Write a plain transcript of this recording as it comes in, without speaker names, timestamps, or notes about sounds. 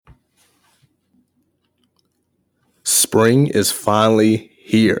Spring is finally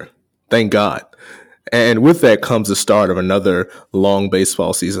here. Thank God. And with that comes the start of another long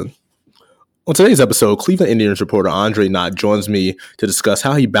baseball season. On today's episode, Cleveland Indians reporter Andre Knott joins me to discuss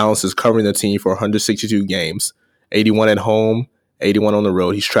how he balances covering the team for 162 games, 81 at home, 81 on the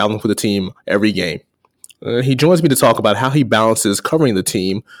road. He's traveling for the team every game. He joins me to talk about how he balances covering the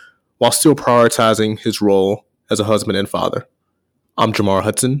team while still prioritizing his role as a husband and father. I'm Jamar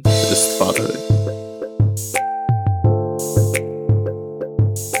Hudson, and this is Fatherhood.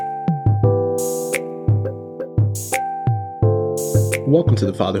 Welcome to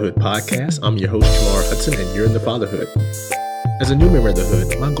the Fatherhood Podcast. I'm your host, Jamar Hudson, and you're in the Fatherhood. As a new member of the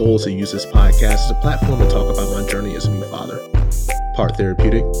Hood, my goal is to use this podcast as a platform to talk about my journey as a new father. Part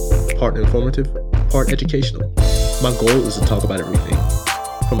therapeutic, part informative, part educational. My goal is to talk about everything,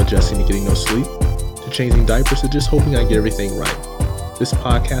 from adjusting to getting no sleep, to changing diapers, to just hoping I get everything right. This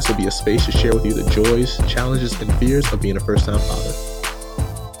podcast will be a space to share with you the joys, challenges, and fears of being a first-time father.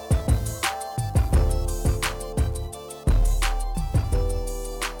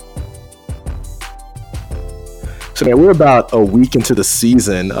 So, man, we're about a week into the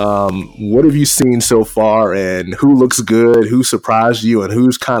season. What have you seen so far, and who looks good, who surprised you, and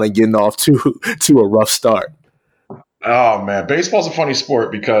who's kind of getting off to a rough start? Oh man, baseball's a funny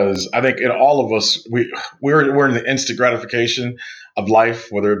sport because I think in all of us, we're in the instant gratification of life,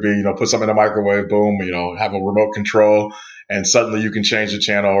 whether it be, put something in the microwave, boom, have a remote control, and suddenly you can change the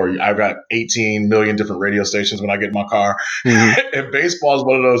channel, or I've got 18 million different radio stations when I get in my car. Mm-hmm. And baseball is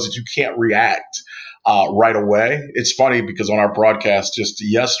one of those that you can't react right away. It's funny because on our broadcast just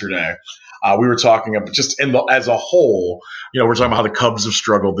yesterday, we were talking about just as a whole, we're talking about how the Cubs have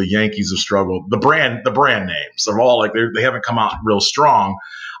struggled, the Yankees have struggled, the brand names, they're all like, they haven't come out real strong.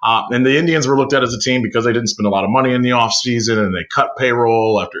 And the Indians were looked at as a team because they didn't spend a lot of money in the offseason and they cut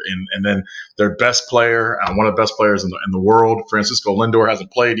payroll and then their best player, one of the best players in the world, Francisco Lindor,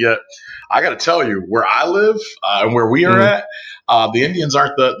 hasn't played yet. I got to tell you, where I live and where we are at, the Indians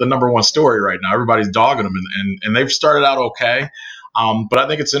aren't the number one story right now. Everybody's dogging them and they've started out okay. But I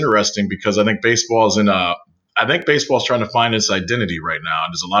think it's interesting because I think baseball's trying to find its identity right now.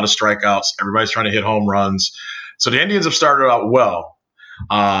 There's a lot of strikeouts. Everybody's trying to hit home runs. So the Indians have started out well,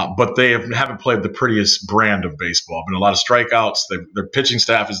 but they haven't played the prettiest brand of baseball. Been a lot of strikeouts. Their pitching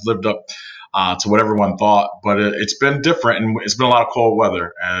staff has lived up to what everyone thought, but it's been different, and it's been a lot of cold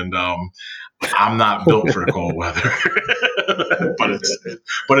weather. And I'm not built for the cold weather,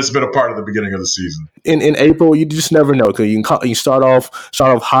 but it's been a part of the beginning of the season. In April, you just never know, because you start off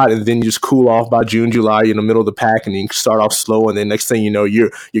hot, and then you just cool off by June, July. You're in the middle of the pack, and you start off slow, and then next thing you know, you're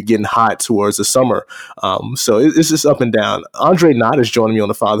getting hot towards the summer. So it's just up and down. Andre Knott is joining me on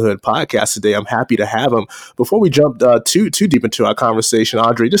the Fatherhood Podcast today. I'm happy to have him. Before we jump too deep into our conversation,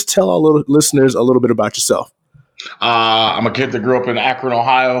 Andre, just tell our listeners a little bit about yourself. I'm a kid that grew up in Akron,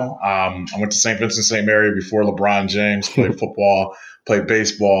 Ohio. I went to St. Vincent St. Mary before LeBron James, played football, played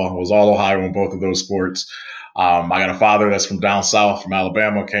baseball, was all Ohio in both of those sports. I got a father that's from down south, from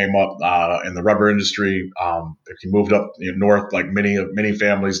Alabama, came up in the rubber industry. He moved up north like many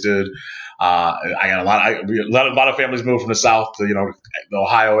families did. I got a lot of families moved from the south to the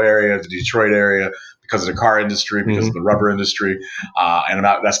Ohio area, the Detroit area, because of the car industry, because of the rubber industry, and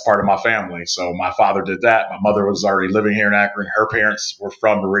that's part of my family. So my father did that. My mother was already living here in Akron. Her parents were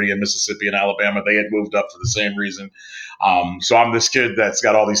from Meridian, Mississippi, and Alabama. They had moved up for the same reason. So I'm this kid that's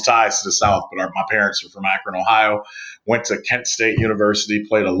got all these ties to the South, but my parents are from Akron, Ohio. Went to Kent State University,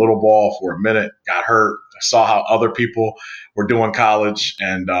 played a little ball for a minute, got hurt. I saw how other people were doing college,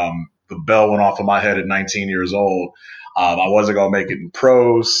 and the bell went off in my head at 19 years old. I wasn't going to make it in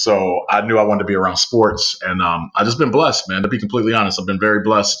pros, so I knew I wanted to be around sports. And I've just been blessed, man, to be completely honest. I've been very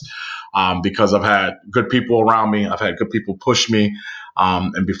blessed because I've had good people around me. I've had good people push me.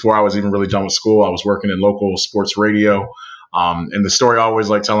 And before I was even really done with school, I was working in local sports radio. And the story I always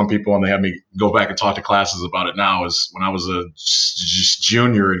like telling people, and they have me go back and talk to classes about it now, is when I was a just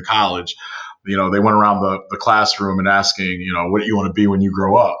junior in college, they went around the classroom and asking, what do you want to be when you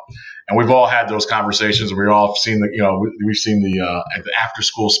grow up? And we've all had those conversations. We've all seen we've seen the after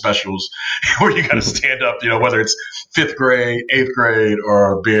school specials where you got to stand up, whether it's 5th grade, 8th grade,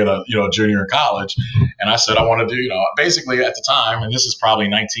 or being a junior in college. And I said, I want to do, basically at the time, and this is probably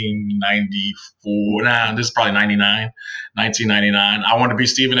 1994. This is probably 1999. I wanted to be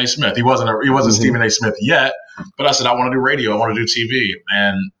Stephen A. Smith. He wasn't Stephen A. Smith yet, but I said, I want to do radio. I want to do TV.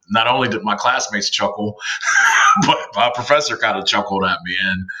 And not only did my classmates chuckle, but my professor kind of chuckled at me.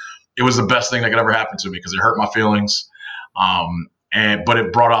 And it was the best thing that could ever happen to me because it hurt my feelings. But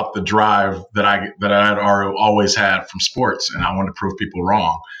it brought out the drive that I had always had from sports, and I wanted to prove people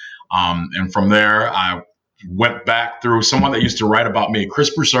wrong. And from there, I went back through someone that used to write about me. Chris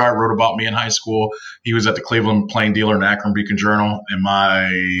Broussard wrote about me in high school. He was at the Cleveland Plain Dealer and Akron Beacon Journal in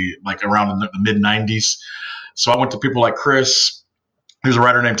around the mid 90s. So I went to people like Chris. There's a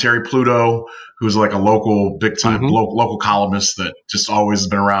writer named Terry Pluto, who's like a local big time local columnist that just always has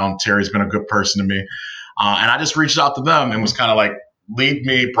been around. Terry's been a good person to me. And I just reached out to them and was kind of like, lead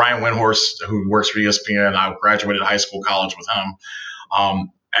me. Brian Windhorst, who works for ESPN, I graduated high school, college with him.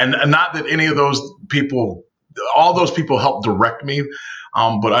 And not that any of those people, all those people helped direct me.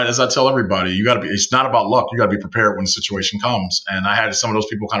 But as I tell everybody, it's not about luck. You got to be prepared when the situation comes. And I had some of those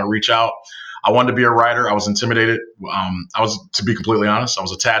people kind of reach out. I wanted to be a writer. I was intimidated. To be completely honest, I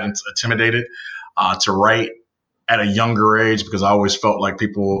was a tad intimidated to write at a younger age because I always felt like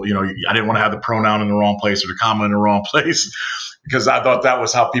people, I didn't want to have the pronoun in the wrong place or the comma in the wrong place because I thought that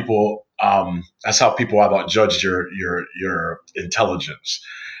was how people, I thought judged your intelligence.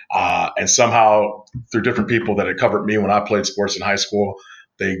 And somehow through different people that had covered me when I played sports in high school,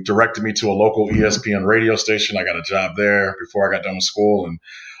 they directed me to a local ESPN radio station. I got a job there before I got done with school. And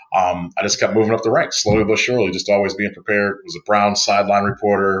I just kept moving up the ranks slowly but surely, just always being prepared. Was a Browns sideline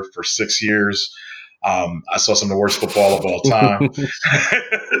reporter for 6 years. I saw some of the worst football of all time.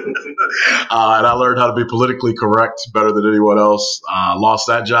 And I learned how to be politically correct better than anyone else. Lost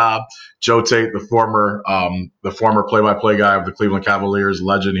that job. Joe Tate, the former play-by-play guy of the Cleveland Cavaliers,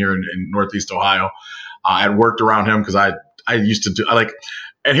 legend here in Northeast Ohio. I had worked around him because I used to do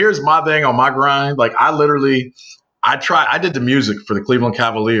and here's my thing on my grind. Like I did the music for the Cleveland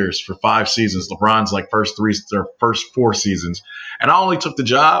Cavaliers for 5 seasons. LeBron's their first 4 seasons. And I only took the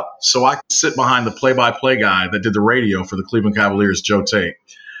job so I could sit behind the play-by-play guy that did the radio for the Cleveland Cavaliers, Joe Tate.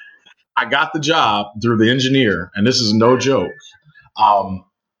 I got the job through the engineer, and this is no joke.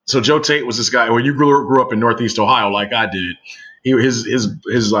 So Joe Tate was this guy. When you grew up in Northeast Ohio like I did, his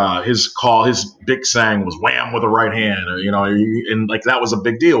big saying was "wham" with the right hand, and like that was a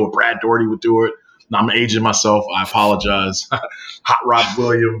big deal. Brad Daugherty would do it. Now, I'm aging myself. I apologize. Hot Rod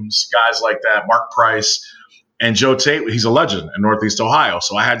Williams, guys like that, Mark Price, and Joe Tate. He's a legend in Northeast Ohio.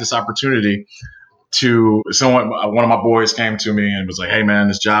 So I had this opportunity one of my boys came to me and was like, "Hey man,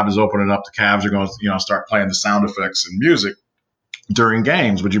 this job is opening up. The Cavs are going to, start playing the sound effects and music during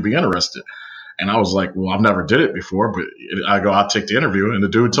games. Would you be interested?" And I was like, "Well, I've never did it before," but I'll take the interview. And the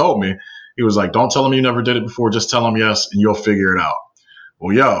dude told me, he was like, "Don't tell him you never did it before. Just tell him yes, and you'll figure it out."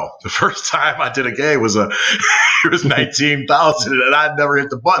 Well, the first time I did a game was it was 19,000, and I'd never hit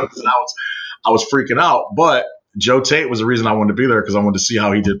the buttons, and I was freaking out. But Joe Tate was the reason I wanted to be there because I wanted to see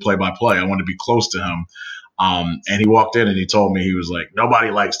how he did play-by-play. I wanted to be close to him. And he walked in and he told me, he was like,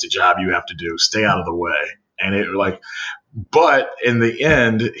 "Nobody likes the job you have to do. Stay out of the way." And but in the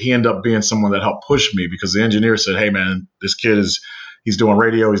end, he ended up being someone that helped push me because the engineer said, "Hey man, this kid he's doing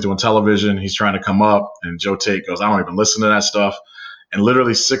radio, he's doing television, he's trying to come up." And Joe Tate goes, "I don't even listen to that stuff." And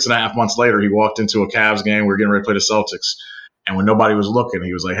literally 6.5 months later, he walked into a Cavs game. We were getting ready to play the Celtics. And when nobody was looking,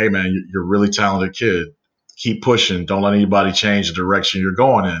 he was like, "Hey, man, you're a really talented kid. Keep pushing. Don't let anybody change the direction you're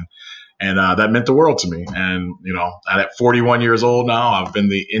going in." And that meant the world to me. And, at 41 years old now, I've been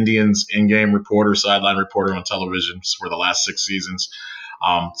the Indians in-game reporter, sideline reporter on television for the last 6 seasons.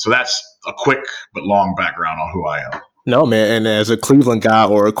 So that's a quick but long background on who I am. No, man. And as a Cleveland guy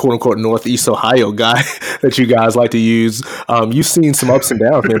or a quote unquote Northeast Ohio guy that you guys like to use, you've seen some ups and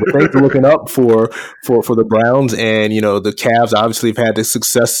downs, man. But thanks for looking up for the Browns and, the Cavs obviously have had the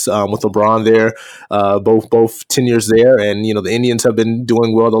success with LeBron there, both tenures there. And, the Indians have been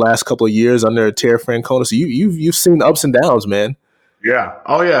doing well the last couple of years under Terry Francona. So you've seen the ups and downs, man. Yeah.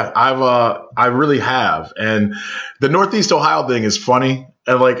 Oh yeah. I really have. And the Northeast Ohio thing is funny.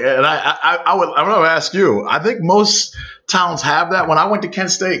 And I'm going to ask you, I think most towns have that. When I went to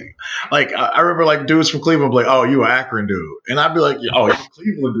Kent State, I remember dudes from Cleveland would be like, "Oh, you an Akron dude." And I'd be like, "Oh, you're a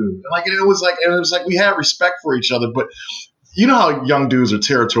Cleveland dude." And it was like we had respect for each other, but you know how young dudes are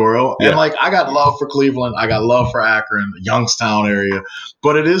territorial. Yeah. And I got love for Cleveland. I got love for Akron, the Youngstown area.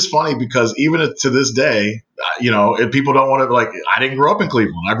 But it is funny because even to this day, if people don't want to, I didn't grow up in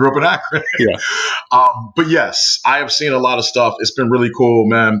Cleveland. I grew up in Akron. Yeah. But yes, I have seen a lot of stuff. It's been really cool,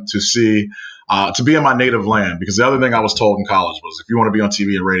 man, to see, to be in my native land. Because the other thing I was told in college was if you want to be on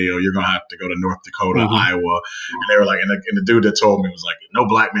TV and radio, you're going to have to go to North Dakota, Iowa. And they were like, and the dude that told me was like, no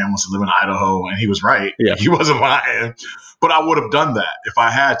black man wants to live in Idaho. And he was right. Yeah. He wasn't lying. But I would have done that if I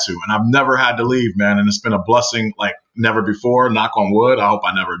had to. And I've never had to leave, man. And it's been a blessing like never before. Knock on wood. I hope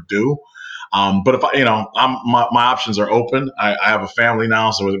I never do. But if my options are open. I have a family now,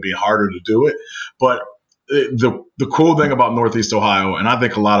 so it'd be harder to do it. But the cool thing about Northeast Ohio, and I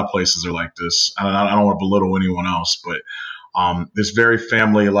think a lot of places are like this, and I don't want to belittle anyone else, but It's very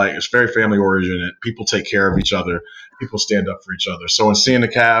family it's very family oriented. People take care of each other. People stand up for each other. So in seeing the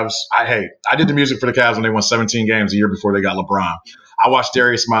Cavs, I did the music for the Cavs when they won 17 games a year before they got LeBron. I watched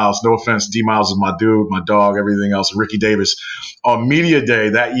Darius Miles. No offense, D Miles is my dude, my dog, everything else. Ricky Davis. On Media Day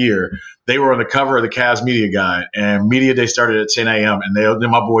that year, they were on the cover of the Cavs Media Guide, and Media Day started at 10 a.m. and then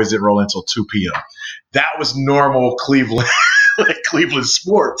my boys didn't roll until 2 p.m. That was normal Cleveland Cleveland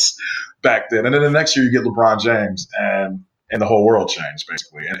sports back then. And then the next year you get LeBron James, and the whole world changed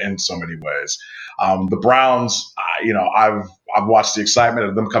basically in so many ways. The Browns, I've watched the excitement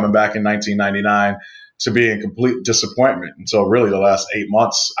of them coming back in 1999 to be in complete disappointment until really the last 8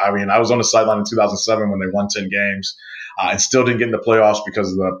 months. I mean, I was on the sideline in 2007 when they won 10 games. And still didn't get in the playoffs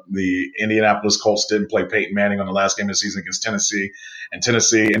because the Indianapolis Colts didn't play Peyton Manning on the last game of the season against Tennessee. And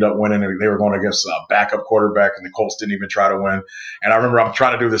Tennessee ended up winning. They were going against a backup quarterback, and the Colts didn't even try to win. And I remember I'm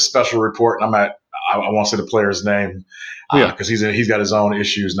trying to do this special report, and I won't say the player's name because he's got his own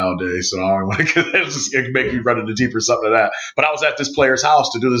issues nowadays. So I don't want to make you run into deep or something like that. But I was at this player's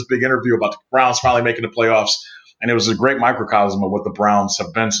house to do this big interview about the Browns finally making the playoffs. And it was a great microcosm of what the Browns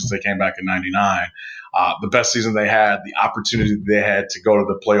have been since they came back in 99. The best season they had, the opportunity they had to go to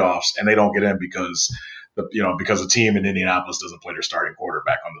the playoffs, and they don't get in because the team in Indianapolis doesn't play their starting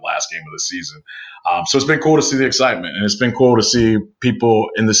quarterback on the last game of the season. So it's been cool to see the excitement, and it's been cool to see people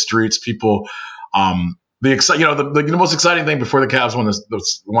in the streets, people. The most exciting thing before the Cavs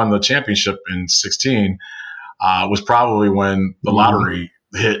won the championship in 2016 was probably when the lottery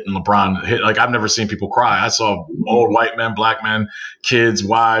hit and LeBron hit. Like, I've never seen people cry. I saw old white men, black men, kids,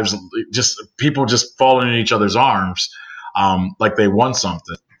 wives, just people just falling in each other's arms like they won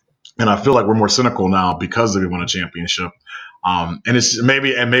something. And I feel like we're more cynical now because we won a championship. And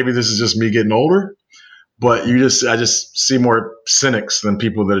maybe this is just me getting older, but I just see more cynics than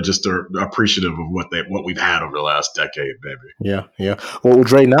people that are appreciative of what we've had over the last decade, baby. Yeah. Well,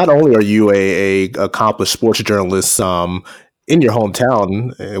 Dre, not only are you a accomplished sports journalist, in your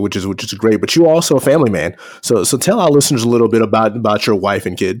hometown, which is great, but you're also a family man. So tell our listeners a little bit about your wife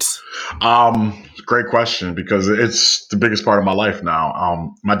and kids. Great question, because it's the biggest part of my life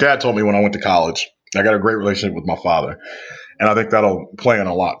now. My dad told me when I went to college, I got a great relationship with my father, and I think that'll play in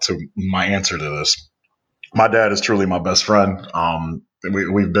a lot to my answer to this. My dad is truly my best friend.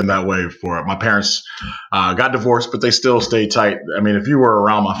 We've been that way for my parents got divorced, but they still stayed tight. I mean, if you were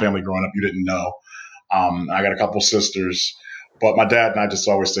around my family growing up, you didn't know. I got a couple sisters. But my dad and I just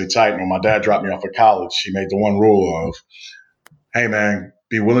always stay tight. And when my dad dropped me off at college, he made the one rule of, hey, man,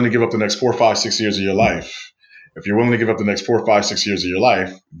 be willing to give up the next 4, 5, 6 years of your life. If you're willing to give up the next 4, 5, 6 years of your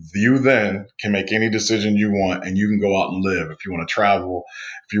life, you then can make any decision you want, and you can go out and live. If you want to travel,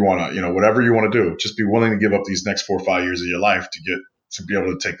 if you want to, whatever you want to do, just be willing to give up these next 4 or 5 years of your life to be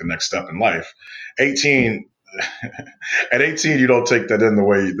able to take the next step in life. At 18, you don't take that in the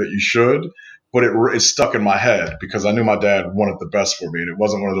way that you should. But it stuck in my head because I knew my dad wanted the best for me. And it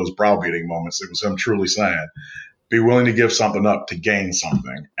wasn't one of those browbeating moments. It was him truly saying, be willing to give something up to gain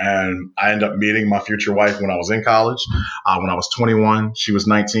something. And I ended up meeting my future wife when I was in college. When I was 21, she was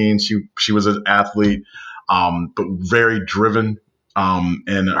 19. She was an athlete, but very driven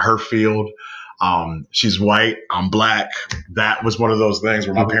in her field. She's white. I'm black. That was one of those things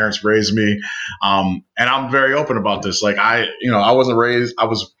where my parents raised me. And I'm very open about this. Like I wasn't raised, I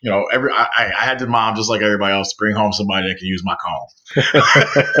was, I had to mom just like everybody else, bring home somebody that can use my comb.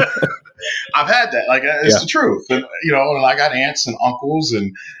 I've had that. Like, it's the truth. And, and I got aunts and uncles,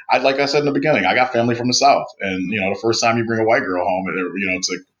 and like I said in the beginning, I got family from the South. And, the first time you bring a white girl home, it's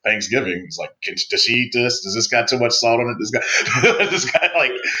like Thanksgiving. It's like, does she eat this? Does this got too much salt on it? This guy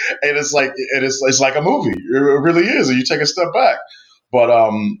like, and it's like a movie. It really is. And you take a step back. But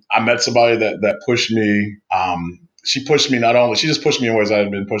I met somebody that pushed me. She pushed me she just pushed me in ways I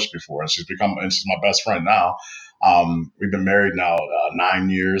hadn't been pushed before. And she's my best friend now. We've been married now 9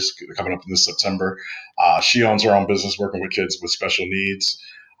 years, coming up in this September. She owns her own business working with kids with special needs.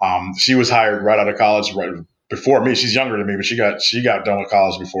 She was hired right out of college, right before me. She's younger than me, but she got done with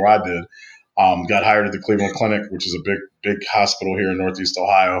college before I did. Got hired at the Cleveland Clinic, which is a big hospital here in Northeast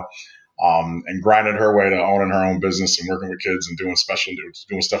Ohio, and grinded her way to owning her own business and working with kids and doing stuff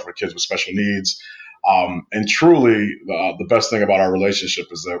with kids with special needs. And truly, the best thing about our relationship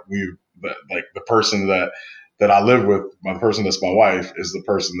is that the person that I live with, the person that's my wife, is the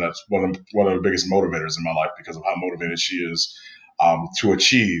person that's one of the biggest motivators in my life because of how motivated she is to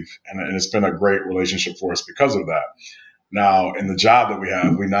achieve. And it's been a great relationship for us because of that. Now, in the job that we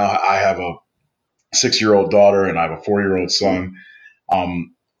have, I have a 6-year-old daughter and I have a 4-year-old son.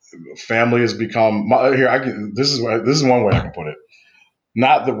 Family has become this is one way I can put it.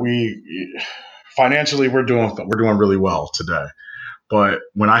 Not that financially, we're doing really well today. But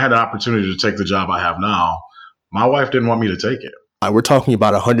when I had the opportunity to take the job I have now, my wife didn't want me to take it. We're talking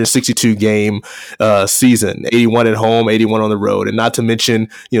about a 162 game season, 81 at home, 81 on the road, and not to mention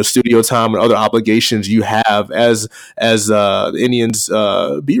studio time and other obligations you have as the Indians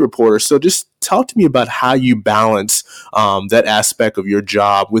beat reporter. So just talk to me about how you balance that aspect of your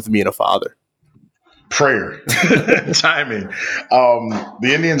job with being a father. Prayer, timing.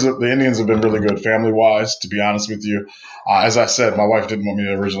 The Indians have been really good family wise. To be honest with you, as I said, my wife didn't want me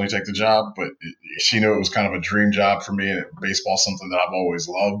to originally take the job, but she knew it was kind of a dream job for me, and baseball's something that I've always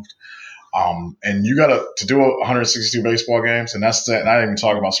loved. And you got to do 162 baseball games, and that's that. And I didn't even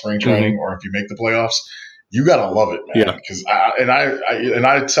talk about spring training or if you make the playoffs. You got to love it, man. Because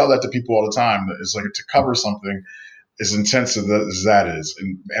I tell that to people all the time. That it's like to cover something as intense as that is.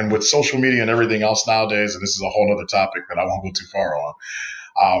 And with social media and everything else nowadays, and this is a whole other topic that I won't go too far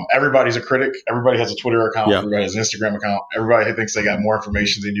on. Everybody's a critic. Everybody has a Twitter account. Everybody has an Instagram account. Everybody thinks they got more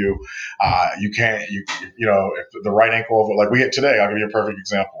information than you. You can't, if the right ankle, like we get today, I'll give you a perfect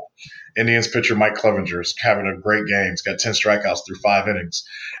example. Indians pitcher Mike Clevenger is having a great game. He's got 10 strikeouts through 5 innings.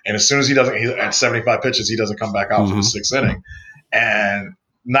 And as soon as he's at 75 pitches, he doesn't come back out for the 6th inning. And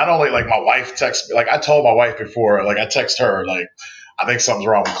not only like my wife texts me, like I told my wife before, like I text her, like, I think something's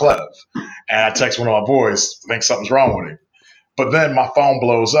wrong with Clev. And I text one of my boys, I think something's wrong with him. But then my phone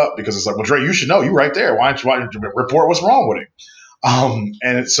blows up because it's like, well, Dre, you should know. You right there. Why don't you report what's wrong with him?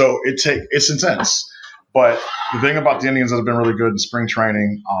 It's intense. But the thing about the Indians that have been really good in spring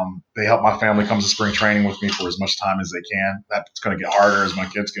training, they help my family come to spring training with me for as much time as they can. That's going to get harder as my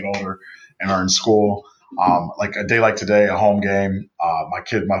kids get older and are in school. Like a day like today, a home game, my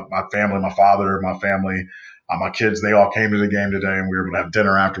family, my father, my family, my kids, they all came to the game today, and we were able to have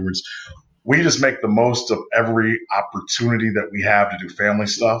dinner afterwards. We just make the most of every opportunity that we have to do family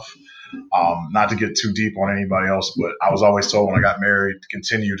stuff. Not to get too deep on anybody else, but I was always told when I got married to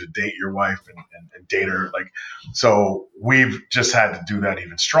continue to date your wife and date her. So we've just had to do that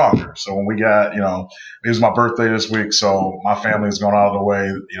even stronger. So when we got, it was my birthday this week. So my family has gone out of the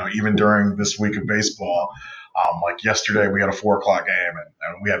way, even during this week of baseball. Like yesterday we had a 4:00 game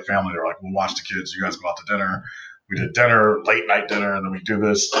and we had family that were like, we'll watch the kids. You guys go out to dinner. We did dinner, late night dinner, and then we do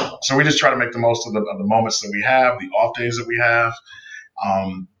this. So we just try to make the most of the moments that we have, the off days that we have.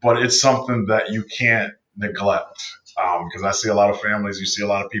 But it's something that you can't neglect because I see a lot of families, you see a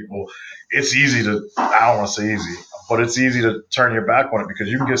lot of people. It's easy to, I don't want to say easy, but it's easy to turn your back on it because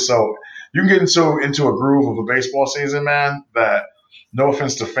you can get into a groove of a baseball season, man, that no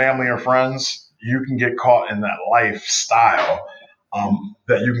offense to family or friends, you can get caught in that lifestyle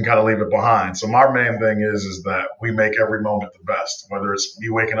that you can kind of leave it behind. So my main thing is that we make every moment the best, whether it's me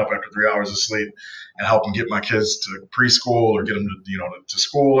waking up after 3 hours of sleep and helping get my kids to preschool or get them to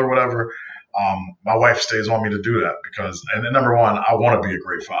school or whatever. My wife stays on me to do that because, and number one, I want to be a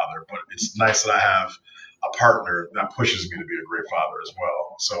great father, but it's nice that I have a partner that pushes me to be a great father as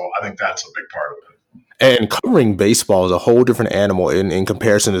well. So I think that's a big part of it. And covering baseball is a whole different animal in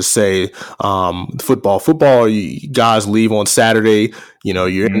comparison to, say, football. Football, you guys leave on Saturday.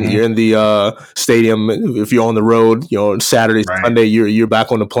 You're in the stadium. If you're on the road, Saturday, right. Sunday, you're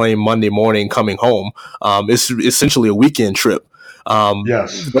back on the plane Monday morning coming home. It's essentially a weekend trip.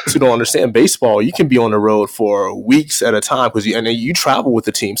 Yes. Those who don't understand baseball, you can be on the road for weeks at a time because you travel with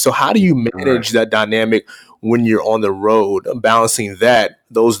the team. So how do you manage that dynamic when you're on the road, balancing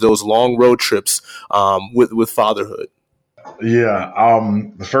those long road trips with fatherhood? Yeah.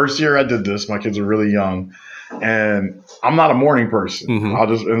 The first year I did this, my kids were really young, and I'm not a morning person. Mm-hmm. I'll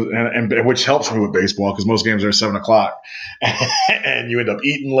just and which helps me with baseball because most games are at 7:00, and you end up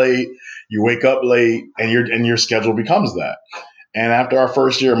eating late, you wake up late, and your schedule becomes that. And after our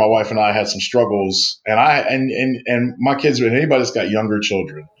first year, my wife and I had some struggles, and my kids, and anybody that's got younger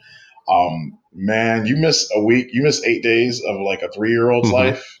children, man, you miss a week, you miss 8 days of like a 3-year-old's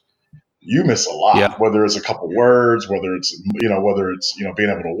life. You miss a lot, whether it's a couple words, whether it's being able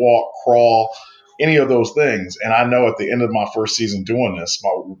to walk, crawl, any of those things. And I know at the end of my first season doing this,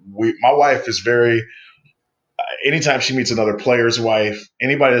 my wife is very. Anytime she meets another player's wife,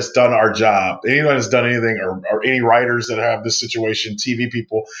 anybody that's done our job, anybody that's done anything, or any writers that have this situation, TV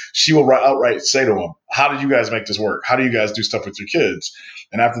people, she will outright say to them, how did you guys make this work? How do you guys do stuff with your kids?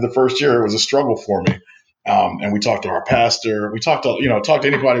 And after the first year, it was a struggle for me. And we talked to our pastor. We talked to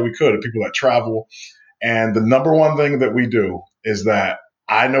anybody we could, people that travel. And the number one thing that we do is that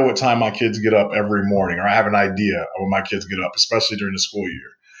I know what time my kids get up every morning, or I have an idea of when my kids get up, especially during the school year.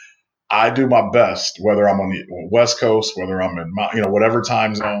 I do my best, whether I'm on the West Coast, whether I'm in whatever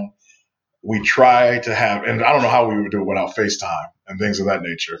time zone. We try to have, and I don't know how we would do it without FaceTime and things of that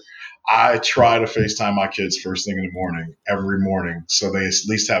nature. I try to FaceTime my kids first thing in the morning, every morning, so they at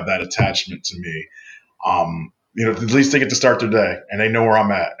least have that attachment to me. At least they get to start their day, and they know where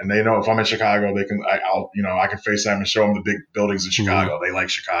I'm at, and they know if I'm in Chicago, I can FaceTime and show them the big buildings in Chicago. They like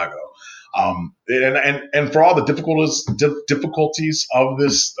Chicago. And for all the difficulties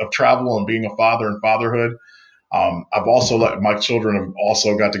of travel and being a father and fatherhood, I've also my children have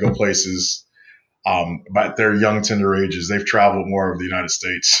also got to go places. But their young, tender ages, they've traveled more of the United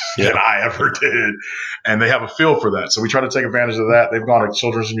States than I ever did, and they have a feel for that. So we try to take advantage of that. They've gone to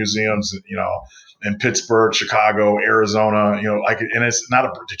children's museums, in Pittsburgh, Chicago, Arizona, and it's not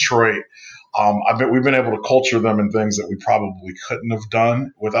a Detroit. We've been able to culture them in things that we probably couldn't have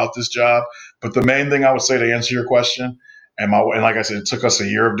done without this job. But the main thing I would say to answer your question, and like I said, it took us a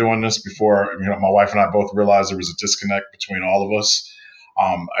year of doing this before my wife and I both realized there was a disconnect between all of us.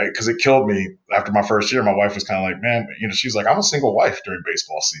 Because it killed me after my first year. My wife was kind of like, man, she's like, I'm a single wife during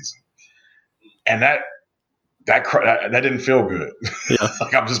baseball season, and that didn't feel good. Yeah.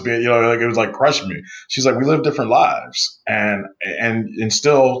 Like I'm just being, it was like crushed me. She's like, we live different lives, and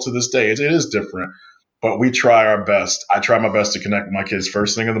still to this day, it is different. But we try our best. I try my best to connect with my kids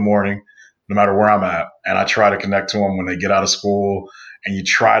first thing in the morning, no matter where I'm at, and I try to connect to them when they get out of school. And you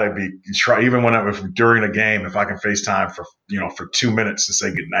try even during a game, if I can FaceTime for 2 minutes to say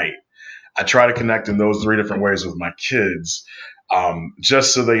goodnight, I try to connect in those 3 different ways with my kids,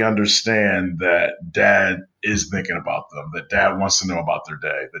 just so they understand that dad is thinking about them, that dad wants to know about their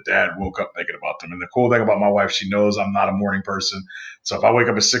day, that dad woke up thinking about them. And the cool thing about my wife, she knows I'm not a morning person. So if I wake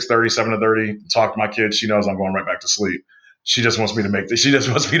up at 6:30, 7:30, talk to my kids, she knows I'm going right back to sleep. She just wants me to make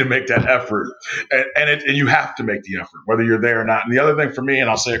that effort, and you have to make the effort, whether you're there or not. And the other thing for me, and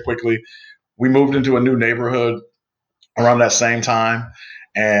I'll say it quickly, we moved into a new neighborhood around that same time,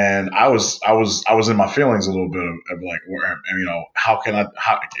 and I was in my feelings a little bit of like, how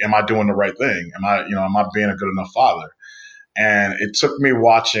am I doing the right thing? Am I being a good enough father? And it took me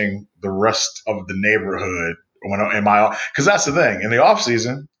watching the rest of the neighborhood because that's the thing in the off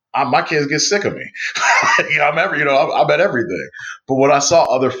season. My kids get sick of me. I'm at everything. But when I saw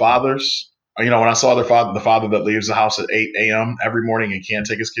other fathers, when I saw the father that leaves the house at 8 a.m. every morning and can't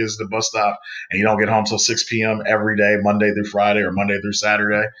take his kids to the bus stop, and you don't get home till 6 p.m. every day, Monday through Friday or Monday through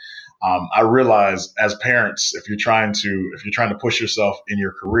Saturday, I realized as parents, if you're trying to push yourself in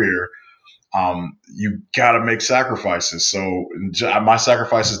your career, you got to make sacrifices. So my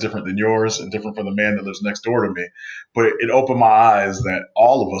sacrifice is different than yours and different from the man that lives next door to me. But it opened my eyes that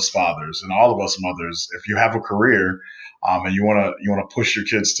all of us fathers and all of us mothers, if you have a career and you want to push your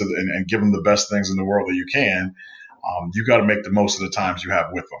kids and give them the best things in the world that you can, you got to make the most of the times you have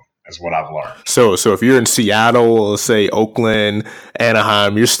with them. Is what I've learned. So if you're in Seattle, or say Oakland,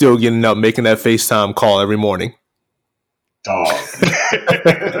 Anaheim, you're still getting up, making that FaceTime call every morning. Dog.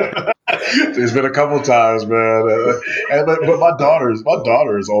 There's been a couple times, man. But my daughter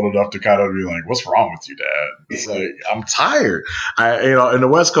is old enough to kind of be like, "What's wrong with you, Dad?" It's like, I'm tired. And the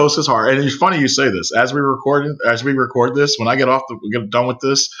West Coast is hard. And it's funny you say this. As we record this, when I get done with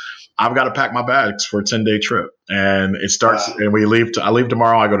this, I've got to pack my bags for a 10-day trip, and it starts. Wow. And I leave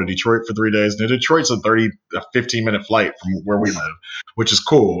tomorrow. I go to Detroit for 3 days. And Detroit's a 15-minute flight from where we live, which is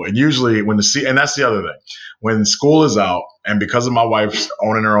cool. And usually and that's the other thing. When school is out, and because of my wife's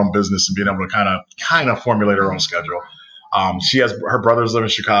owning her own business and being able to kind of formulate her own schedule, she has her brothers live in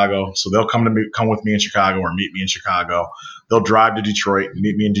Chicago, so they'll come with me in Chicago or meet me in Chicago. They'll drive to Detroit and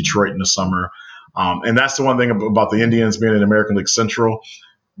meet me in Detroit in the summer. And that's the one thing about the Indians being in American League Central.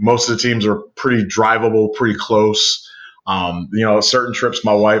 Most of the teams are pretty drivable, pretty close. Certain trips,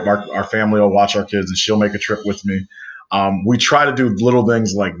 my wife, our family will watch our kids, and she'll make a trip with me. We try to do little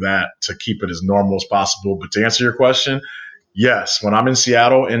things like that to keep it as normal as possible. But to answer your question, yes, when I'm in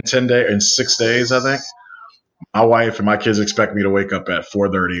Seattle in 6 days, I think my wife and my kids expect me to wake up at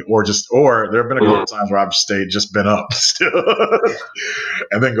 4:30 or there have been a couple of times where I've been up still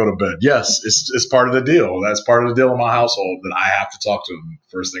and then go to bed. Yes, it's part of the deal. That's part of the deal in my household that I have to talk to them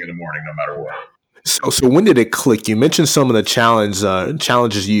first thing in the morning, no matter what. So when did it click? You mentioned some of the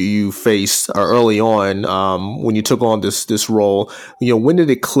challenges you faced early on when you took on this role. When did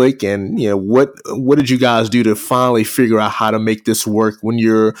it click, and what did you guys do to finally figure out how to make this work when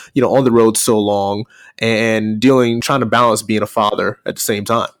you're on the road so long and trying to balance being a father at the same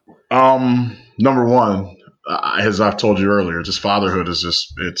time? Number one, as I've told you earlier, just fatherhood is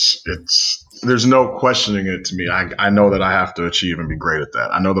just it's. There's no questioning it to me. I know that I have to achieve and be great at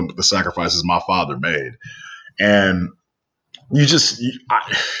that. I know the sacrifices my father made. And when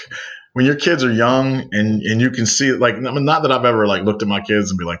your kids are young and you can see, not that I've ever looked at my kids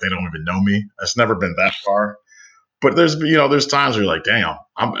and be like, they don't even know me. It's never been that far. But there's times where you're like, damn,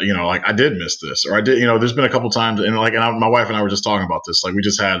 like I did miss this, or I did, there's been a couple times, and my wife and I were just talking about this. Like we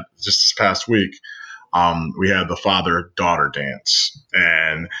just this past week, we had the father-daughter dance,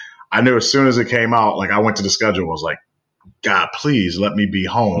 and I knew as soon as it came out, like I went to the schedule, I was like, God, please let me be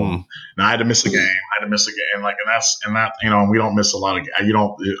home. And I had to miss a game. And we don't miss a lot of,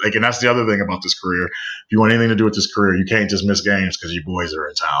 and that's the other thing about this career. If you want anything to do with this career, you can't just miss games because your boys are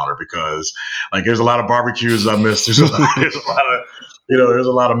in town or because like, there's a lot of barbecues I missed. There's a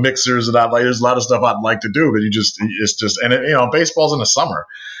lot of mixers that there's a lot of stuff I'd like to do, but baseball's in the summer.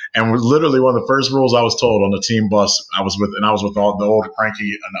 And literally one of the first rules I was told on the team bus I was with all the old cranky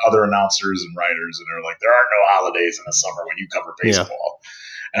and other announcers and writers, and they're like, there are no holidays in the summer when you cover baseball.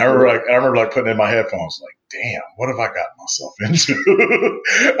 Yeah. And I remember putting in my headphones like, damn, what have I got myself into?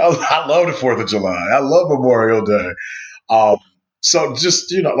 I love the 4th of July. I love Memorial Day. So just,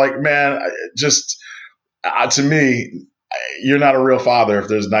 to me, you're not a real father if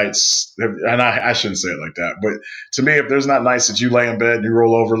there's nights, and I shouldn't say it like that, but to me, if there's not nights that you lay in bed and you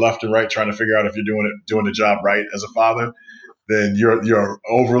roll over left and right trying to figure out if you're doing the job right as a father, then you're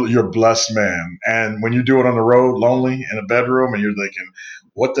a blessed man. And when you do it on the road, lonely in a bedroom, and you're thinking,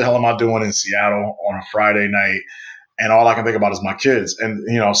 what the hell am I doing in Seattle on a Friday night? And all I can think about is my kids. And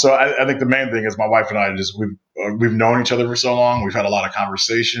so I think the main thing is my wife and I we've known each other for so long. We've had a lot of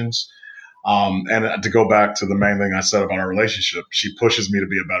conversations. And to go back to the main thing I said about our relationship, she pushes me to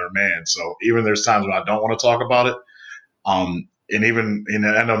be a better man. So even there's times when I don't want to talk about it. And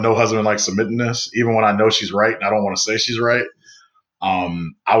I know no husband likes admitting this, even when I know she's right and I don't want to say she's right.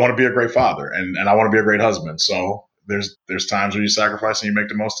 I want to be a great father and I want to be a great husband. So there's times where you sacrifice and you make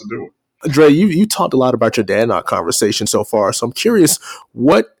the most to do it. Dre, you talked a lot about your dad in our conversation so far. So I'm curious,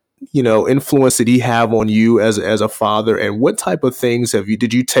 what influence did he have on you as a father, and what type of things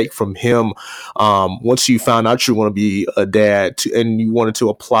did you take from him once you found out you want to be a dad and you wanted to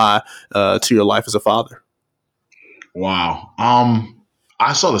apply to your life as a father? Wow.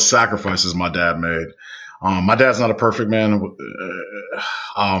 I saw the sacrifices my dad made. My dad's not a perfect man.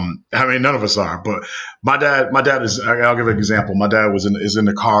 None of us are, but my dad is, I'll give an example. My dad is in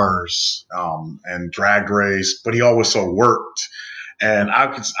the cars and drag race, but he always so worked. And I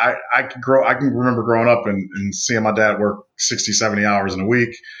can remember growing up and seeing my dad work 60, 70 hours in a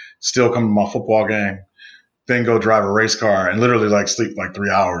week, still come to my football game, then go drive a race car and literally sleep 3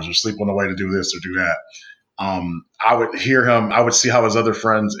 hours or sleep on the way to do this or do that. I would hear him. I would see how his other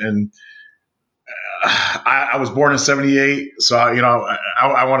friends I was born in 78. So,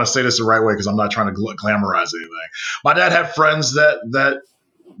 I want to say this the right way because I'm not trying to glamorize anything. My dad had friends that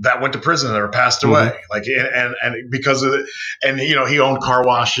went to prison or passed away, and because of it, and he owned car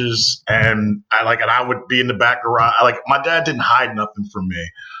washes, and I would be in the back garage. My dad didn't hide nothing from me,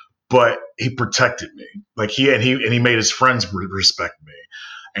 but he protected me. He made his friends respect me,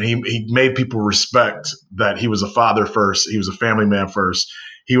 and he made people respect that he was a father first. He was a family man first.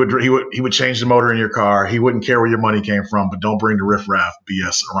 He would change the motor in your car. He wouldn't care where your money came from, but don't bring the riffraff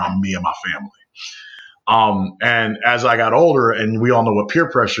BS around me and my family. And as I got older, and we all know what peer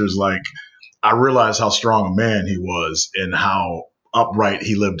pressure is like, I realized how strong a man he was and how upright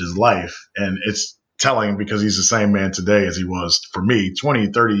he lived his life. And it's telling because he's the same man today as he was for me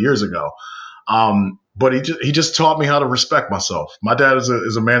 20, 30 years ago. But he just taught me how to respect myself. My dad is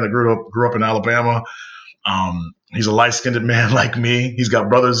a man that grew up in Alabama. He's a light-skinned man like me. He's got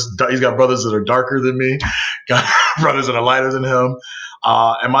brothers that are darker than me, got brothers that are lighter than him.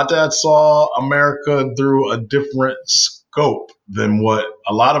 And my dad saw America through a different scope than what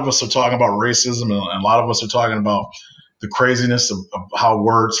a lot of us are talking about racism, and a lot of us are talking about the craziness of how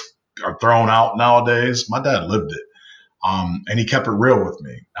words are thrown out nowadays. My dad lived it. And he kept it real with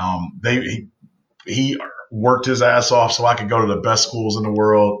me. He worked his ass off so I could go to the best schools in the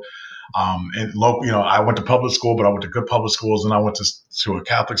world. And local, I went to public school, but I went to good public schools, and I went to a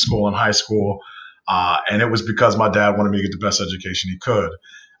Catholic school in high school. And it was because my dad wanted me to get the best education he could.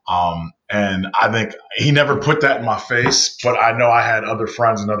 And I think he never put that in my face, but I know I had other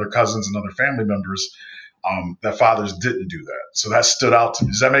friends and other cousins and other family members that fathers didn't do that. So that stood out to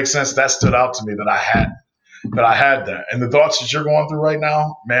me. Does that make sense? That stood out to me that I had that. And the thoughts that you're going through right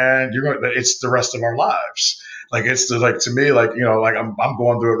now, man, it's the rest of our lives. To me, I'm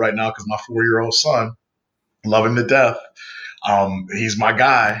going through it right now because my 4-year-old son, love him to death. He's my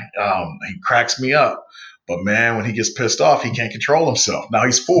guy. He cracks me up, but man, when he gets pissed off, he can't control himself. Now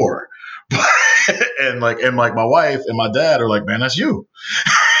he's 4, and my wife and my dad are like, man, that's you.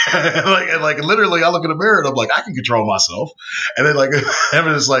 and literally, I look in the mirror and I'm like, I can control myself. And then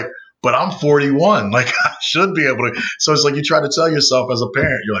Evan is like, but I'm 41. I should be able to. So it's like you try to tell yourself as a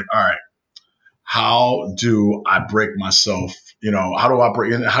parent, you're like, all right, how do I break myself? How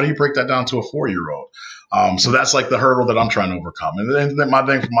do you break that down to a 4-year-old? So that's like the hurdle that I'm trying to overcome. And then my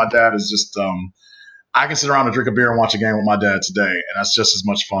thing for my dad is just, I can sit around and drink a beer and watch a game with my dad today, and that's just as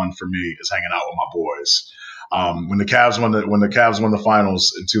much fun for me as hanging out with my boys. When the Cavs won the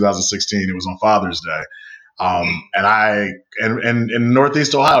finals in 2016, it was on Father's Day. And in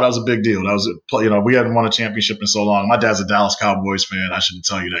Northeast Ohio, that was a big deal. That was, we hadn't won a championship in so long. My dad's a Dallas Cowboys fan. I shouldn't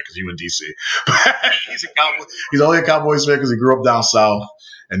tell you that because he was in DC. He's only a Cowboys fan because he grew up down south.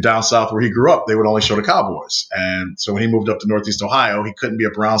 And down south where he grew up, they would only show the Cowboys. And so when he moved up to Northeast Ohio, he couldn't be a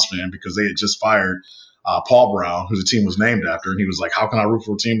Browns fan because they had just fired Paul Brown, who the team was named after. And he was like, how can I root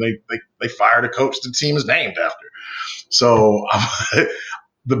for a team they fired a coach the team is named after? So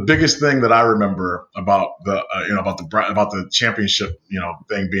the biggest thing that I remember about the championship,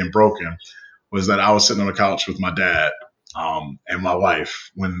 thing being broken was that I was sitting on the couch with my dad and my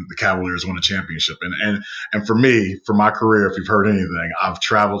wife when the Cavaliers won a championship. And for me, for my career, if you've heard anything, I've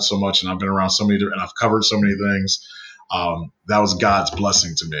traveled so much and I've been around so many different, and I've covered so many things. That was God's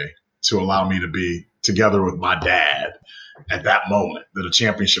blessing to me to allow me to be together with my dad at that moment that a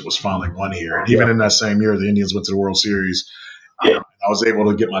championship was finally won here. And even in that same year, the Indians went to the World Series. I was able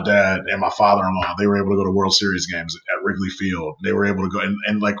to get my dad and my father-in-law. They were able to go to World Series games at Wrigley Field. They were able to go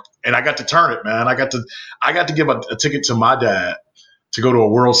and I got to turn it, man. I got to give a ticket to my dad to go to a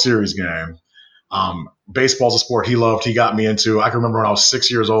World Series game. Baseball's a sport he loved. He got me into. I can remember when I was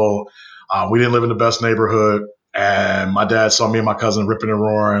 6 years old. We didn't live in the best neighborhood, and my dad saw me and my cousin ripping and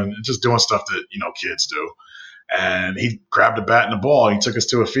roaring and just doing stuff that kids do. And he grabbed a bat and a ball and he took us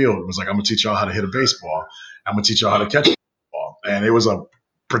to a field and was like, "I'm gonna teach y'all how to hit a baseball. I'm gonna teach y'all how to catch." And it was a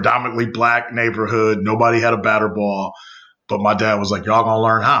predominantly black neighborhood. Nobody had a batter ball, but my dad was like, "Y'all gonna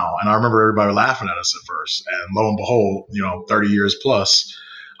learn how." And I remember everybody laughing at us at first. And lo and behold, 30 years plus,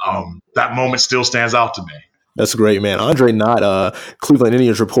 that moment still stands out to me. That's great, man. Andre Knott, Cleveland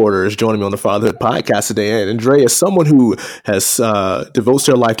Indians reporter, is joining me on the Fatherhood podcast today. And Andre is someone who has devotes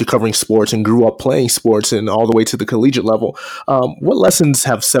their life to covering sports and grew up playing sports and all the way to the collegiate level. What lessons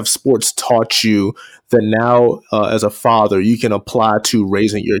have sports taught you that now, as a father, you can apply to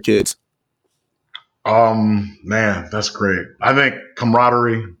raising your kids? Man, that's great. I think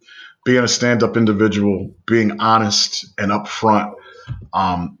camaraderie, being a stand-up individual, being honest and upfront,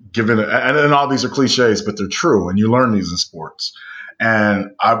 and all these are cliches, but they're true, and you learn these in sports.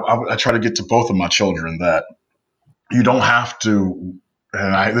 And I try to get to both of my children that you don't have to,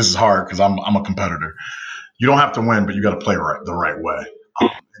 and this is hard because I'm a competitor. You don't have to win, but you got to play the right way in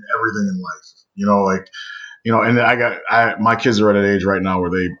everything in life. And my kids are at an age right now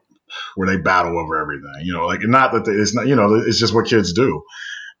where they battle over everything. It's just what kids do.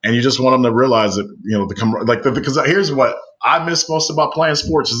 And you just want them to realize that, because here's what I miss most about playing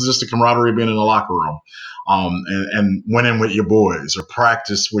sports is just the camaraderie of being in the locker room, and winning with your boys or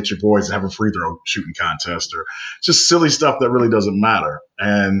practice with your boys and have a free throw shooting contest or just silly stuff that really doesn't matter.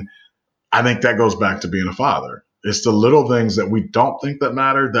 And I think that goes back to being a father. It's the little things that we don't think that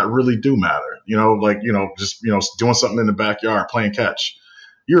matter that really do matter. Just doing something in the backyard, playing catch.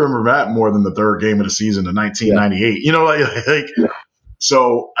 You remember that more than the third game of the season in 1998.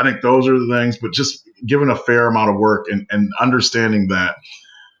 So I think those are the things, but just giving a fair amount of work and understanding that,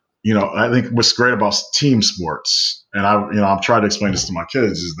 I think what's great about team sports, and I've tried to explain this to my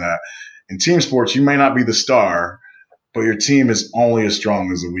kids, is that in team sports, you may not be the star, but your team is only as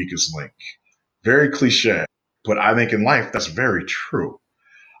strong as the weakest link. Very cliche, but I think in life, that's very true.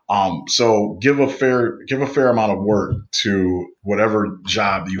 So give a fair amount of work to whatever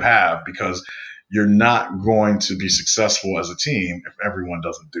job you have, because you're not going to be successful as a team if everyone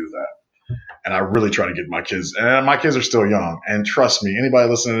doesn't do that. And I really try to get my kids, and my kids are still young. And trust me, anybody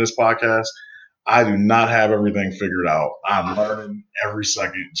listening to this podcast, I do not have everything figured out. I'm learning every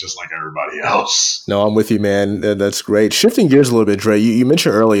second, just like everybody else. No, I'm with you, man. That's great. Shifting gears a little bit, Dre, you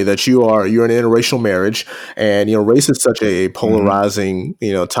mentioned earlier that you're in an interracial marriage, and race is such a polarizing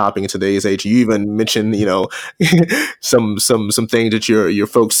topic in today's age. You even mentioned some things that your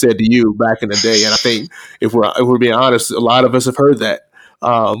folks said to you back in the day, and I think if we're being honest, a lot of us have heard that.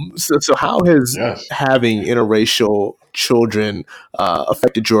 So how has having interracial children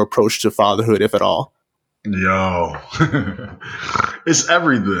affected your approach to fatherhood, if at all? Yo, it's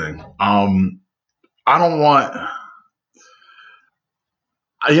everything. I don't want,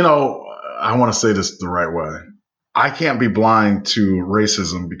 I want to say this the right way. I can't be blind to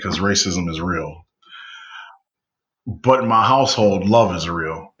racism because racism is real. But in my household, love is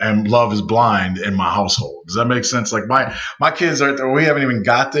real, and love is blind in my household. Does that make sense? Like my kids are, we haven't even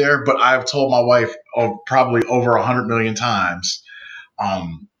got there, but I've told my wife probably over 100 million times,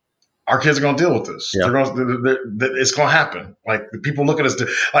 Our kids are going to deal with this. Yeah. It's going to happen. Like, the people look at us.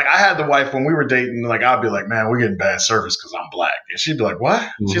 Like, I had the wife when we were dating. Like, I'd be like, man, we're getting bad service because I'm black, and she'd be like, what?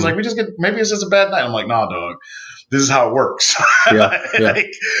 Mm-hmm. She's like, maybe it's just a bad night. I'm like, nah, dog. This is how it works. Yeah.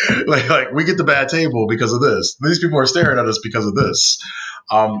 like we get the bad table because of this. These people are staring at us because of this.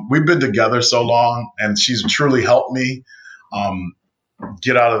 We've been together so long, and she's truly helped me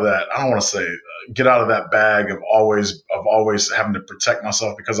get out of that. I don't want to say get out of that bag of always having to protect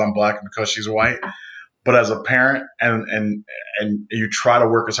myself because I'm black and because she's white. But as a parent, and you try to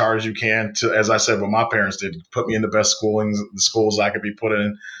work as hard as you can to, as I said, what my parents did, put me in the best the schools I could be put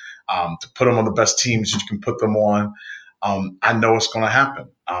in, to put them on the best teams you can put them on. I know it's going to happen.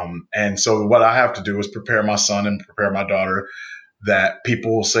 And so what I have to do is prepare my son and prepare my daughter that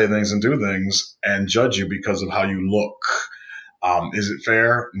people will say things and do things and judge you because of how you look. Is it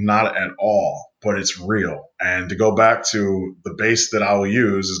fair? Not at all, but it's real. And to go back to the base that I will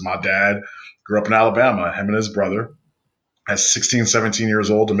use is my dad grew up in Alabama, him and his brother, at 16, 17 years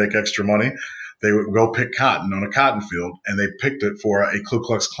old, to make extra money. They would go pick cotton on a cotton field, and they picked it for a Ku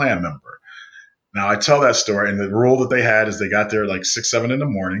Klux Klan member. Now, I tell that story, and the rule that they had is they got there like 6, 7 in the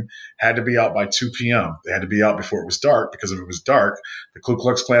morning, had to be out by 2 p.m. They had to be out before it was dark, because if it was dark, the Ku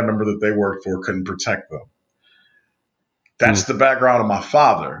Klux Klan member that they worked for couldn't protect them. That's the background of my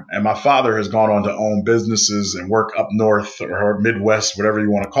father. And my father has gone on to own businesses and work up north or Midwest, whatever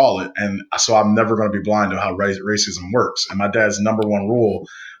you want to call it. And so I'm never going to be blind to how racism works. And my dad's number one rule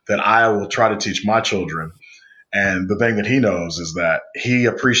that I will try to teach my children, and the thing that he knows, is that he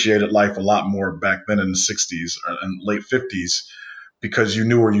appreciated life a lot more back then in the 60s and late 50s, because you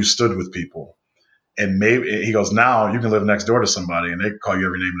knew where you stood with people. And maybe he goes, now you can live next door to somebody and they can call you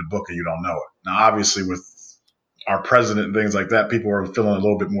every name in the book and you don't know it. Now, obviously, with our president and things like that, people are feeling a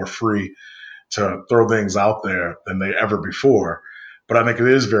little bit more free to throw things out there than they ever before. But I think it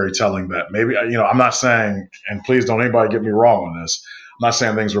is very telling that maybe, I'm not saying, and please don't anybody get me wrong on this, I'm not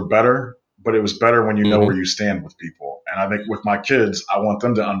saying things were better, but it was better when you know where you stand with people. And I think with my kids, I want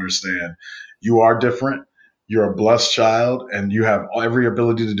them to understand you are different. You're a blessed child, and you have every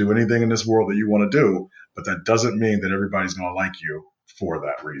ability to do anything in this world that you want to do. But that doesn't mean that everybody's going to like you for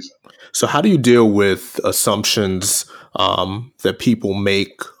that reason. So how do you deal with assumptions that people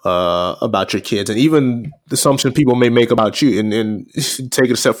make about your kids, and even the assumption people may make about you, and take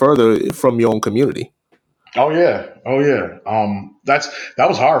it a step further from your own community? Oh yeah. That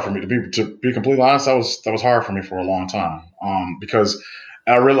was hard for me, to be completely honest. That was hard for me for a long time, because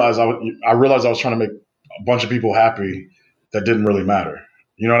I realized I was trying to make a bunch of people happy that didn't really matter.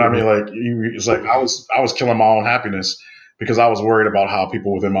 You know what I mean? Like, it's like I was killing my own happiness because I was worried about how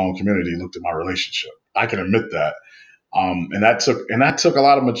people within my own community looked at my relationship. I can admit that. And that took a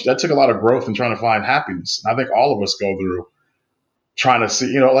lot of growth in trying to find happiness. And I think all of us go through trying to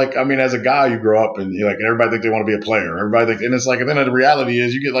see, as a guy, you grow up and everybody think they want to be a player. And it's like, and then the reality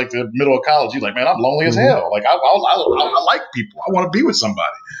is you get like the middle of college, you're like, man, I'm lonely as hell. Like I like people. I want to be with somebody.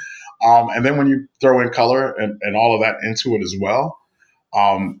 And then when you throw in color and all of that into it as well,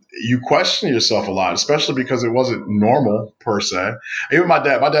 you question yourself a lot, especially because it wasn't normal per se. Even my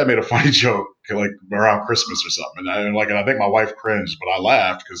dad made a funny joke like around Christmas or something, and I think my wife cringed, but I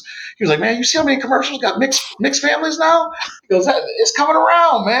laughed because he was like, "Man, you see how many commercials got mixed families now?" He goes, "It's coming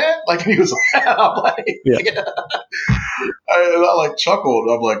around, man." Like, and he was like, I'm like, yeah. I like chuckled.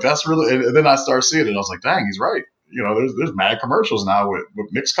 I'm like, that's really. And then I started seeing it. I was like, dang, he's right. There's mad commercials now with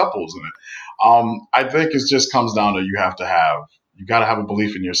mixed couples in it. I think it just comes down to you got to have a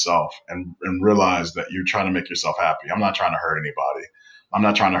belief in yourself and realize that you're trying to make yourself happy. I'm not trying to hurt anybody. I'm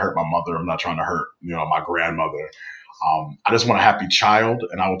not trying to hurt my mother. I'm not trying to hurt, my grandmother. I just want a happy child,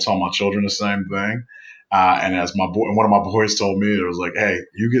 and I will tell my children the same thing. And as one of my boys told me, it was like, hey,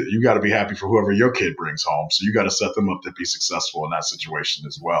 you got to be happy for whoever your kid brings home. So you got to set them up to be successful in that situation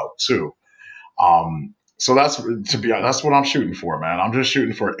as well, too. So that's what I'm shooting for, man. I'm just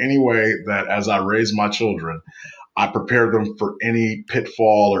shooting for any way that as I raise my children, I prepare them for any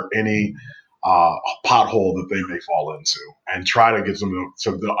pitfall or any pothole that they may fall into, and try to get them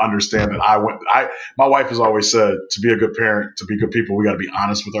to understand that my wife has always said, to be a good parent, to be good people, we got to be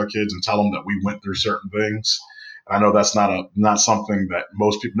honest with our kids and tell them that we went through certain things. And I know that's not something that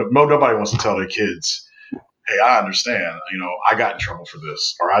most people, nobody wants to tell their kids, hey, I understand, I got in trouble for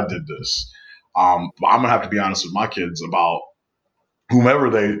this, or I did this. But I'm going to have to be honest with my kids about whomever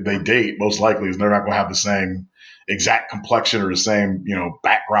they date. Most likely is they're not going to have the same exact complexion or the same,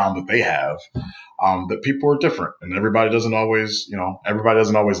 background that they have, that people are different, and everybody doesn't always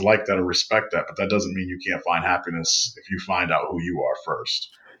like that or respect that, but that doesn't mean you can't find happiness if you find out who you are first.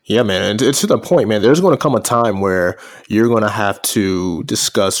 Yeah, man. And it's to the point, man, there's going to come a time where you're going to have to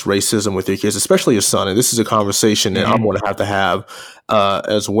discuss racism with your kids, especially your son. And this is a conversation that I'm going to have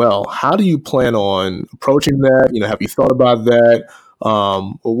as well. How do you plan on approaching that? Have you thought about that?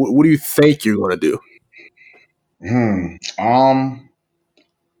 What do you think you're going to do?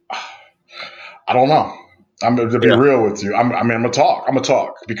 I don't know. To be real with you. I'm gonna talk. I'm gonna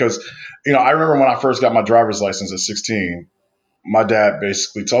talk because, I remember when I first got my driver's license at 16, my dad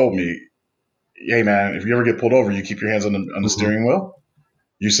basically told me, "Hey, man, if you ever get pulled over, you keep your hands on the steering wheel.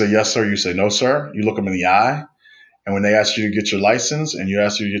 You say yes, sir. You say no, sir. You look them in the eye, and when they ask you to get your license and you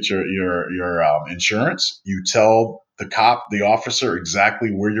ask you to get your insurance, you tell the officer exactly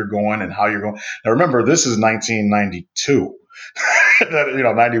where you're going and how you're going." Now, remember, this is 1992.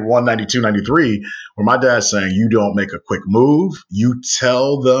 91, 92, 93, where my dad's saying you don't make a quick move. You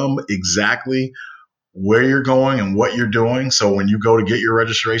tell them exactly where you're going and what you're doing. So when you go to get your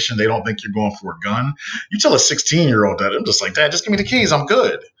registration, they don't think you're going for a gun. You tell a 16-year-old that, I'm just like, "Dad, just give me the keys. I'm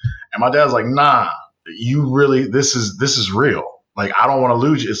good." And my dad's like, "Nah, you really, this is real. Like, I don't want to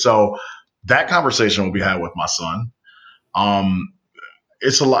lose you." So that conversation will be had with my son.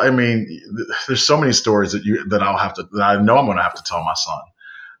 It's a lot. I mean, there's so many stories that I know I'm going to have to tell my son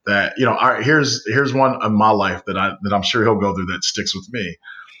that, all right, here's one of my life that I'm sure he'll go through that sticks with me.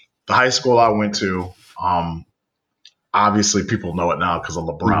 The high school I went to, obviously people know it now because of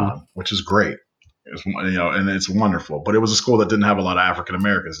LeBron, which is great. And it's wonderful, but it was a school that didn't have a lot of African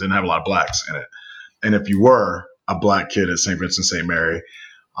Americans, didn't have a lot of blacks in it. And if you were a black kid at St. Vincent St. Mary,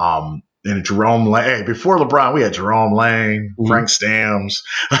 and Jerome Lane. Hey, before LeBron, we had Jerome Lane, Frank Stamms.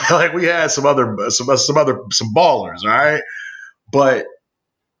 Like, we had some ballers, all right? But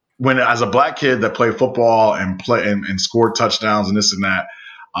when, as a black kid that played football and scored touchdowns and this and that,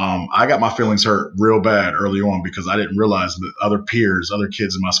 I got my feelings hurt real bad early on because I didn't realize that other kids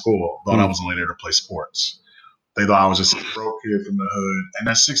in my school thought I was only there to play sports. They thought I was just a broke kid from the hood. And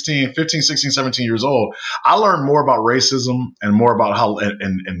at 15, 16, 17 years old, I learned more about racism and more about how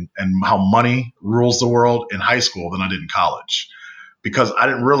and how money rules the world in high school than I did in college. Because I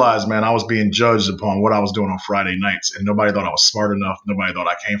didn't realize, man, I was being judged upon what I was doing on Friday nights. And nobody thought I was smart enough. Nobody thought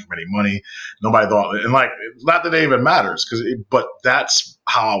I came from any money. Nobody thought, and like, not that it even matters, but that's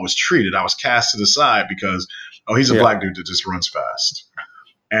how I was treated. I was cast to the side because, oh, he's a black dude that just runs fast.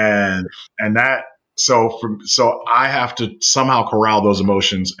 And that, So I have to somehow corral those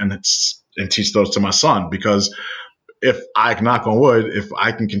emotions and teach those to my son, because if I, knock on wood, if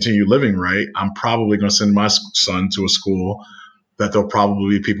I can continue living right, I'm probably going to send my son to a school that there'll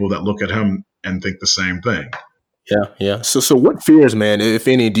probably be people that look at him and think the same thing. Yeah. So what fears, man, if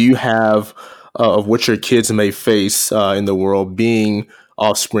any, do you have of what your kids may face in the world being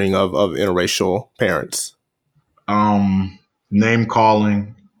offspring of interracial parents? Name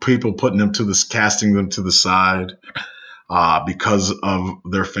calling. People casting them to the side because of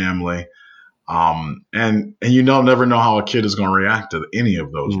their family. And never know how a kid is going to react to any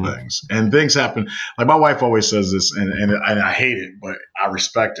of those things. And things happen. Like, my wife always says this, and I hate it, but I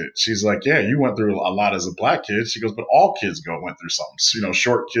respect it. She's like, "Yeah, you went through a lot as a black kid." She goes, "But all kids went through something.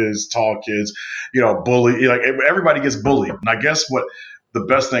 Short kids, tall kids, bully. Like, everybody gets bullied." And I guess what the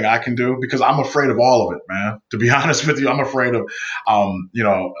best thing I can do, because I'm afraid of all of it, man. To be honest with you, I'm afraid of,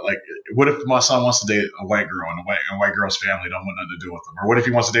 like, what if my son wants to date a white girl and a white girl's family don't want nothing to do with them? Or what if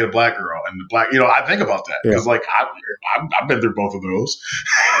he wants to date a black girl and the black, I think about that because, like, I've been through both of those.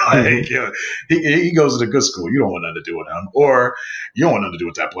 Like, he goes to a good school. You don't want nothing to do with him, or you don't want nothing to do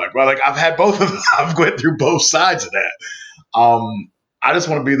with that black girl. Like, I've had both of them. I've went through both sides of that. I just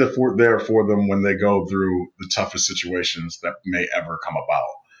want to be there for them when they go through the toughest situations that may ever come about.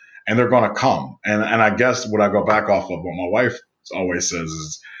 And they're going to come. And I guess what I go back off of what my wife always says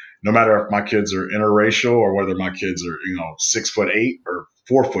is, no matter if my kids are interracial or whether my kids are, 6'8" or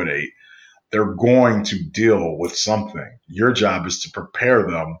 4'8", they're going to deal with something. Your job is to prepare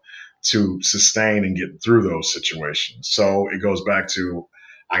them to sustain and get through those situations. So it goes back to,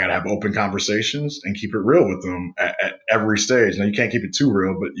 I got to have open conversations and keep it real with them at every stage. Now, you can't keep it too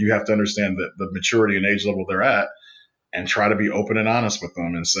real, but you have to understand that the maturity and age level they're at, and try to be open and honest with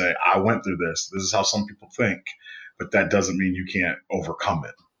them and say, "I went through this. This is how some people think, but that doesn't mean you can't overcome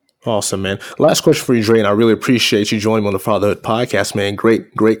it." Awesome, man. Last question for you, Dre, and I really appreciate you joining me on the Fatherhood Podcast, man.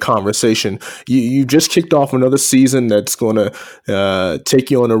 Great conversation. You just kicked off another season that's going to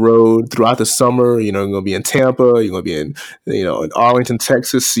take you on the road throughout the summer. You're going to be in Tampa. You're going to be in Arlington,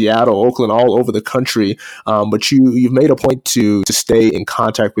 Texas, Seattle, Oakland, all over the country. But you've made a point to stay in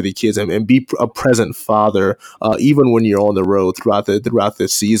contact with your kids and be a present father, even when you're on the road throughout the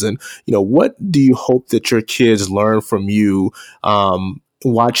season. What do you hope that your kids learn from you?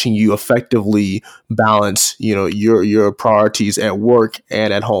 watching you effectively balance, your priorities at work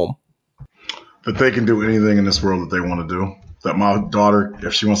and at home? That they can do anything in this world that they want to do. That my daughter,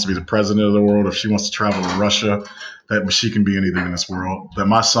 if she wants to be the president of the world, if she wants to travel to Russia, that she can be anything in this world. That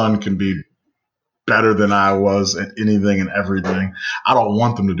my son can be better than I was at anything and everything. I don't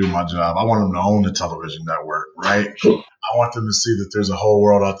want them to do my job. I want them to own the television network, right? I want them to see that there's a whole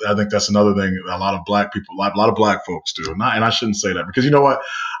world out there. I think that's another thing that a lot of black people, a lot of black folks do. And I shouldn't say that because you know what?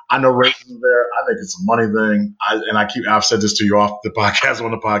 I know racism there. I think it's a money thing. I've said this to you off the podcast, on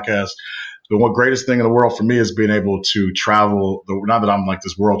the podcast. The one greatest thing in the world for me is being able to travel. Not that I'm like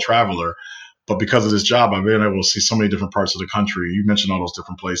this world traveler, but because of this job, I've been able to see so many different parts of the country. You mentioned all those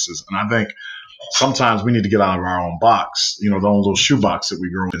different places. And I think sometimes we need to get out of our own box, the own little shoebox that we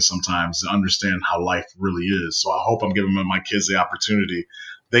grow in sometimes, to understand how life really is. So I hope I'm giving my kids the opportunity.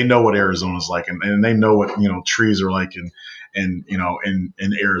 They know what Arizona's like, and they know what, trees are like in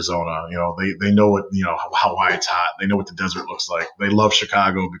Arizona. They know what, Hawaii it's hot. They know what the desert looks like. They love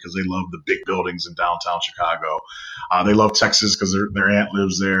Chicago because they love the big buildings in downtown Chicago. They love Texas because their aunt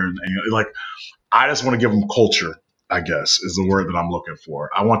lives there. And I just want to give them culture, I guess, is the word that I'm looking for.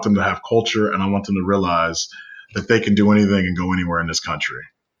 I want them to have culture, and I want them to realize that they can do anything and go anywhere in this country.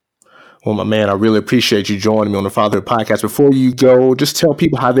 Well, my man, I really appreciate you joining me on the Fatherhood Podcast. Before you go, just tell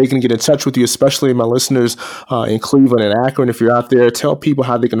people how they can get in touch with you, especially my listeners in Cleveland and Akron. If you're out there, tell people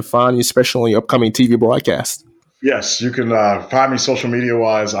how they can find you, especially on your upcoming TV broadcast. Yes, you can find me social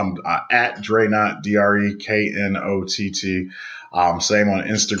media-wise. I'm at Drenott, DREKNOTT. Same on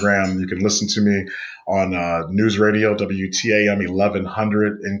Instagram. You can listen to me on News Radio, WTAM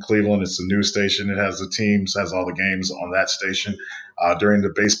 1100 in Cleveland. It's a news station. It has the teams, has all the games on that station. During the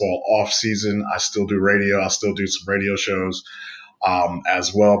baseball off season, I still do radio. I'll still do some radio shows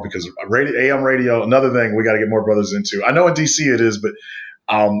as well, because AM radio, another thing we got to get more brothers into. I know in DC it is, but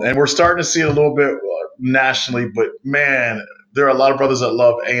and we're starting to see it a little bit nationally, but man, there are a lot of brothers that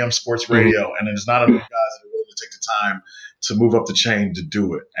love AM sports radio, and there's not enough guys that are willing to take the time to move up the chain to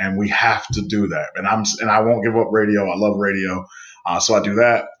do it. And we have to do that. And I won't give up radio. I love radio. So I do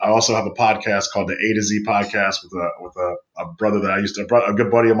that. I also have a podcast called the A to Z podcast with a brother that a good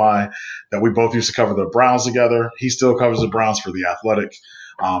buddy of mine that we both used to cover the Browns together. He still covers the Browns for The Athletic.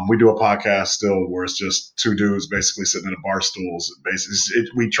 We do a podcast still where it's just two dudes basically sitting at a bar stools.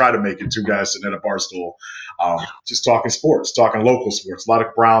 We try to make it two guys sitting at a bar stool, just talking sports, talking local sports. A lot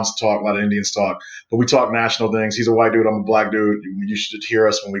of Browns talk, a lot of Indians talk, but we talk national things. He's a white dude, I'm a black dude. You should hear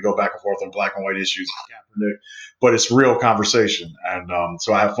us when we go back and forth on black and white issues. But it's real conversation, and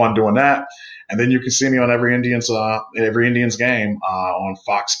so I have fun doing that. And then you can see me on every Indians game on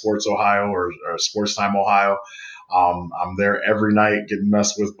Fox Sports Ohio or Sports Time Ohio. I'm there every night getting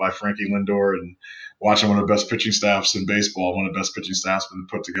messed with by Frankie Lindor and watching one of the best pitching staffs in baseball, one of the best pitching staffs been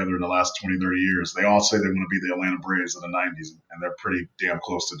put together in the last 20, 30 years. They all say they want to be the Atlanta Braves in the 90s, and they're pretty damn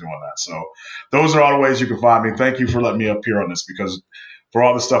close to doing that. So those are all the ways you can find me. Thank you for letting me appear on this, because for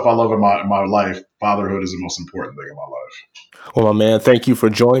all the stuff I love in my life, fatherhood is the most important thing in my life. Well, my man, thank you for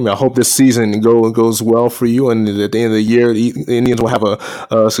joining me. I hope this season goes well for you, and at the end of the year, the Indians will have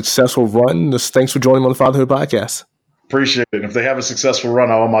a successful run. Just thanks for joining me on the Fatherhood Podcast. Appreciate it. And if they have a successful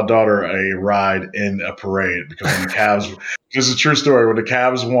run, I owe my daughter a ride in a parade, because when the Cavs, this is a true story, when the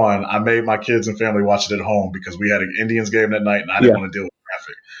Cavs won, I made my kids and family watch it at home because we had an Indians game that night and I didn't want to deal with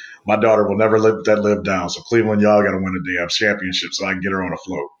traffic. My daughter will never live down. So Cleveland, y'all got to win a damn championship so I can get her on a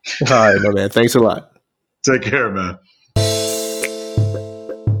float. All right, my man. Thanks a lot. Take care, man.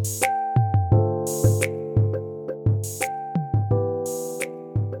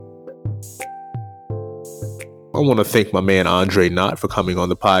 I want to thank my man Andre Knott for coming on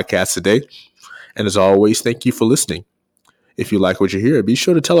the podcast today. And as always, thank you for listening. If you like what you hear, be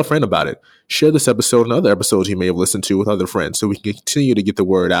sure to tell a friend about it. Share this episode and other episodes you may have listened to with other friends so we can continue to get the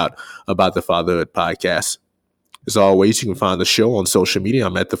word out about the Fatherhood Podcast. As always, you can find the show on social media.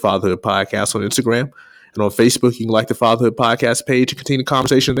 I'm at the Fatherhood Podcast on Instagram. And on Facebook, you can like the Fatherhood Podcast page and continue the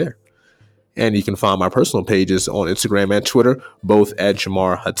conversation there. And you can find my personal pages on Instagram and Twitter, both at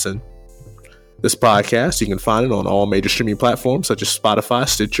Jamar Hudson. This podcast, you can find it on all major streaming platforms such as Spotify,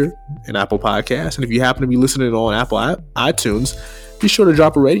 Stitcher, and Apple Podcasts. And if you happen to be listening on Apple iTunes, be sure to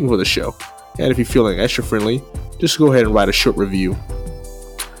drop a rating for the show. And if you're feeling extra friendly, just go ahead and write a short review.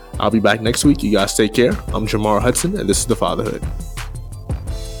 I'll be back next week. You guys take care. I'm Jamar Hudson, and this is The Fatherhood.